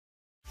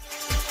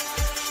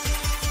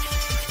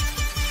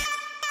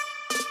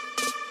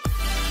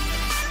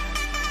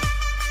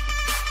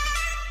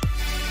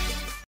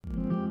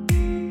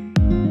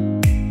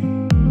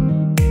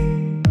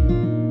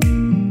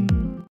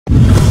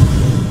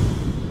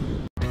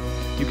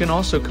can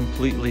also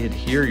completely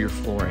adhere your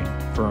flooring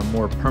for a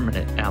more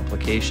permanent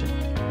application.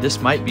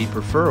 This might be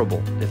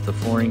preferable if the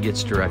flooring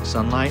gets direct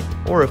sunlight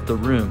or if the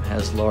room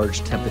has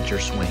large temperature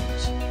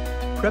swings.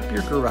 Prep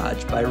your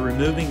garage by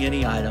removing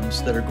any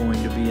items that are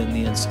going to be in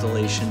the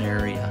installation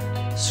area.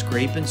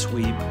 Scrape and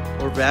sweep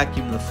or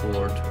vacuum the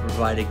floor to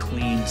provide a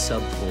clean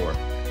subfloor.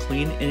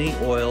 Clean any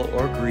oil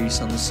or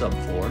grease on the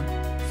subfloor.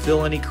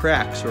 Fill any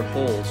cracks or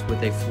holes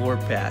with a floor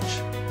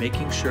patch,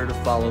 making sure to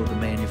follow the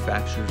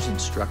manufacturer's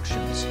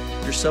instructions.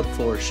 Your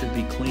subfloor should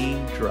be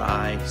clean,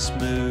 dry,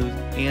 smooth,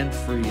 and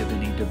free of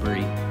any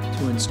debris.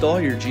 To install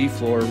your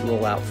G-Floor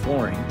roll-out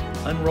flooring,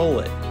 unroll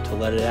it to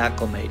let it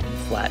acclimate and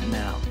flatten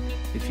out.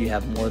 If you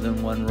have more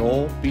than one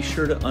roll, be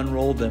sure to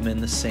unroll them in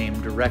the same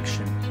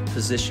direction.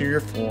 Position your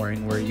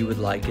flooring where you would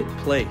like it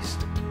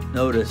placed.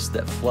 Notice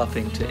that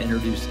fluffing to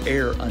introduce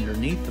air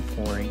underneath the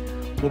flooring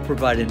will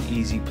provide an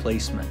easy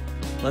placement.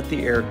 Let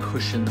the air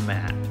cushion the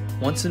mat.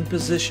 Once in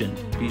position,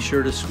 be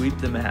sure to sweep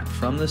the mat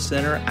from the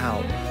center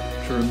out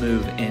to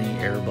remove any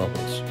air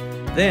bubbles.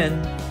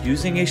 Then,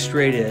 using a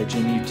straight edge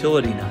and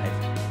utility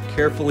knife,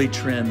 carefully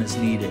trim as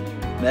needed.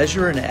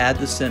 Measure and add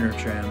the center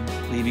trim,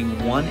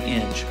 leaving 1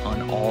 inch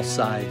on all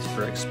sides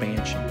for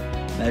expansion.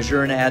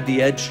 Measure and add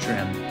the edge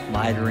trim,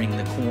 mitering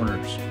the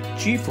corners.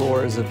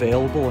 G-Floor is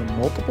available in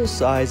multiple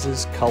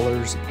sizes,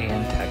 colors,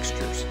 and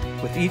textures,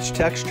 with each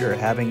texture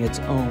having its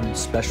own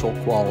special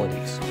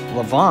qualities.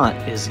 Levant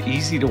is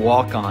easy to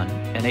walk on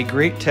and a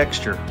great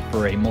texture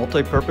for a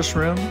multi-purpose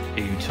room,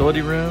 a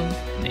utility room,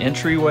 an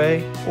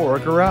entryway, or a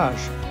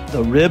garage.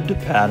 The ribbed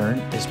pattern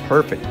is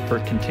perfect for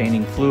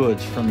containing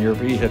fluids from your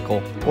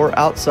vehicle or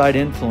outside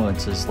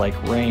influences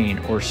like rain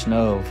or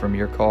snow from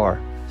your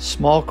car.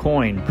 Small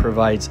coin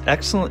provides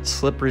excellent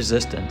slip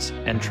resistance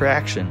and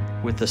traction,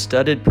 with the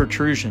studded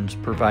protrusions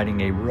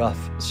providing a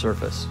rough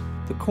surface.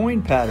 The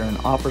coin pattern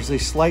offers a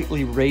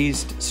slightly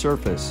raised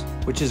surface,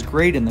 which is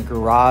great in the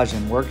garage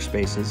and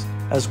workspaces,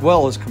 as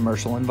well as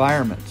commercial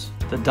environments.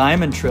 The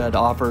diamond tread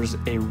offers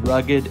a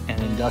rugged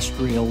and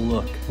industrial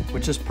look,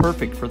 which is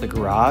perfect for the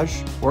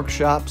garage,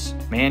 workshops,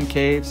 man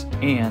caves,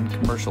 and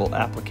commercial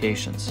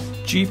applications.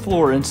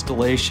 G-Floor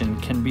installation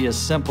can be as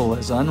simple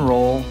as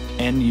unroll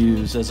and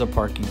use as a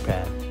parking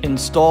pad.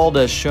 Installed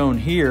as shown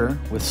here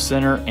with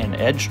center and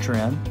edge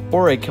trim,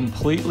 or a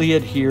completely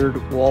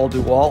adhered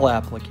wall-to-wall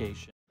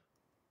application.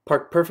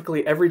 Park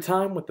perfectly every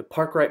time with the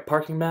Park Right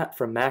parking mat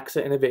from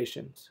Maxa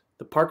Innovations.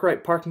 The Park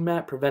Right parking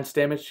mat prevents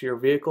damage to your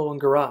vehicle and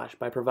garage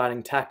by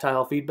providing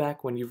tactile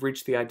feedback when you've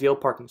reached the ideal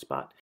parking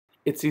spot.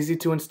 It's easy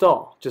to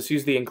install. Just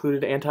use the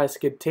included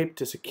anti-skid tape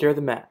to secure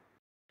the mat.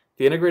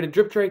 The integrated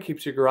drip tray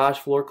keeps your garage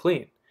floor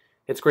clean.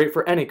 It's great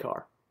for any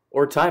car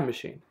or time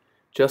machine.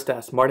 Just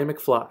ask Marty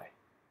McFly.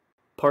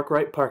 Park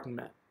Right parking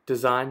mat,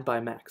 designed by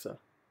Maxa.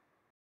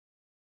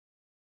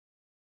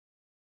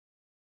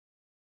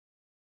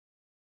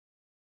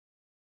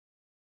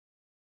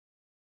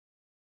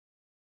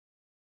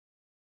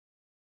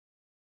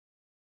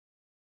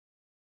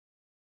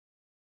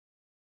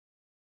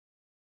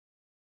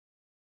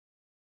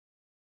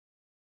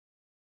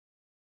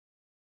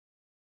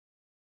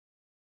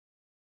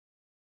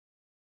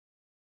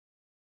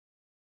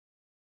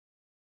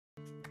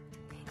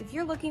 If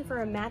you're looking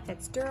for a mat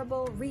that's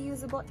durable,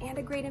 reusable, and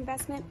a great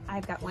investment,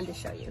 I've got one to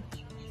show you.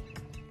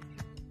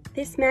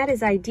 This mat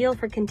is ideal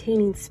for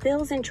containing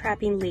spills and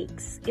trapping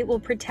leaks. It will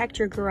protect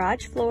your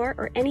garage floor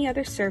or any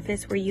other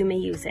surface where you may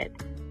use it.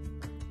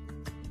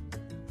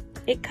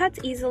 It cuts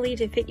easily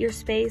to fit your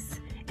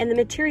space, and the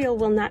material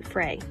will not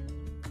fray.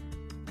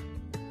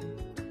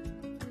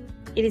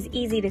 It is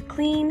easy to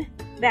clean,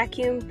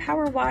 vacuum,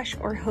 power wash,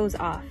 or hose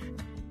off.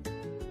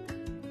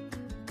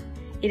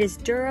 It is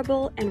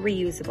durable and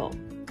reusable.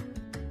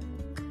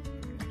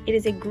 It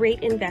is a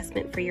great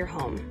investment for your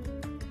home.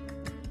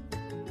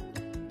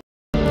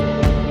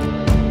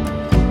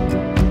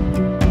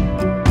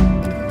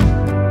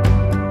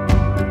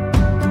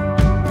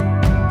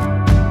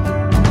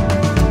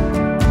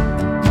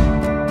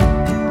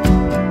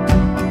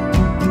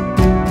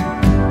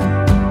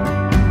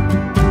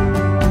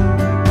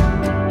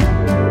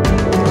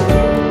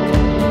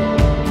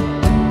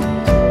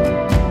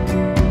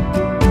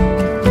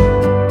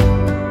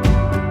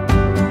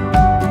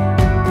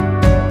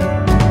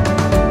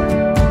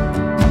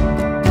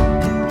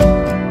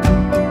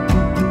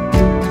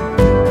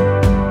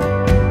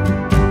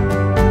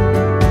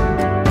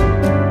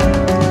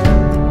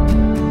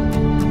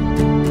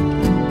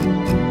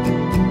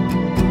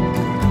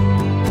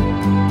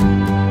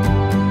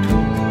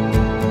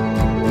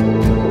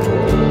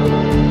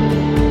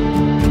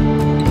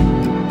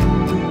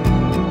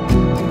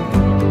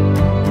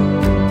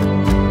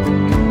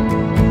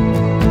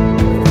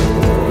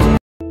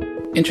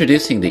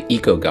 Introducing the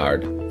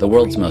YECOGuard, the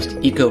world's most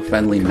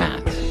eco-friendly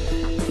mat.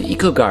 The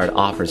YECOGuard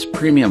offers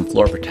premium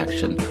floor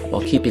protection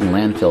while keeping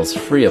landfills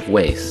free of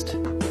waste.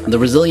 The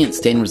resilient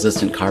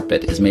stain-resistant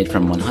carpet is made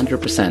from 100%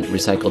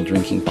 recycled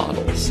drinking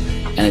bottles,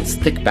 and its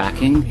thick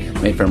backing,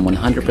 made from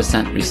 100%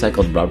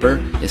 recycled rubber,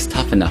 is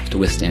tough enough to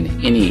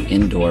withstand any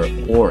indoor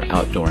or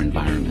outdoor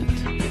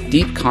environment.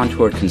 Deep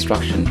contoured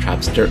construction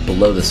traps dirt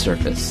below the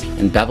surface,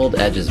 and beveled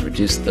edges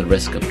reduce the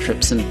risk of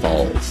trips and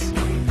falls.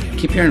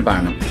 Keep your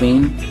environment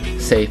clean,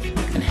 safe,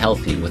 and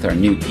healthy with our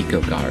new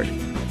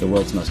YECOKISO, the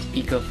world's most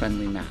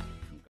eco-friendly mat.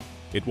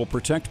 It will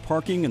protect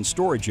parking and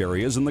storage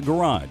areas in the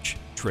garage,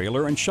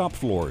 trailer and shop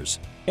floors,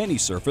 any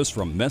surface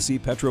from messy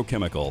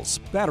petrochemicals,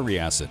 battery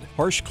acid,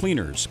 harsh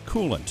cleaners,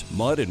 coolant,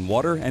 mud and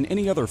water, and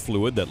any other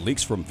fluid that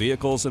leaks from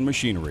vehicles and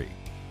machinery.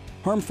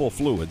 Harmful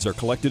fluids are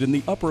collected in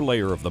the upper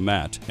layer of the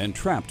mat and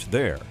trapped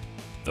there.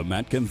 The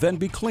mat can then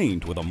be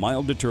cleaned with a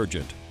mild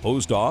detergent,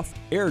 hosed off,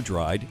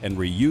 air-dried, and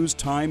reused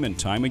time and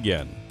time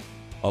again.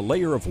 A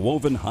layer of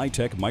woven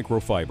high-tech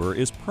microfiber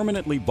is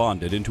permanently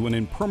bonded into an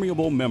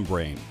impermeable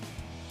membrane.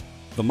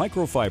 The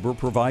microfiber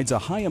provides a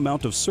high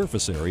amount of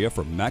surface area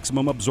for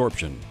maximum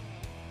absorption.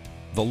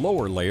 The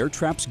lower layer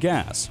traps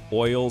gas,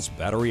 oils,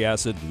 battery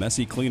acid,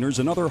 messy cleaners,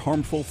 and other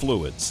harmful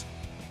fluids.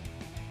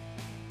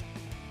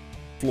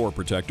 Floor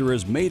Protector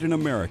is made in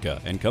America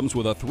and comes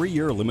with a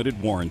 3-year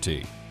limited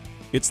warranty.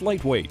 It's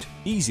lightweight,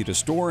 easy to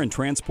store and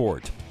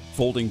transport,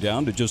 folding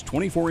down to just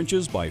 24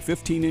 inches by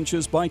 15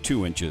 inches by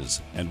 2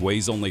 inches, and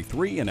weighs only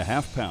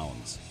 3.5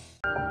 pounds.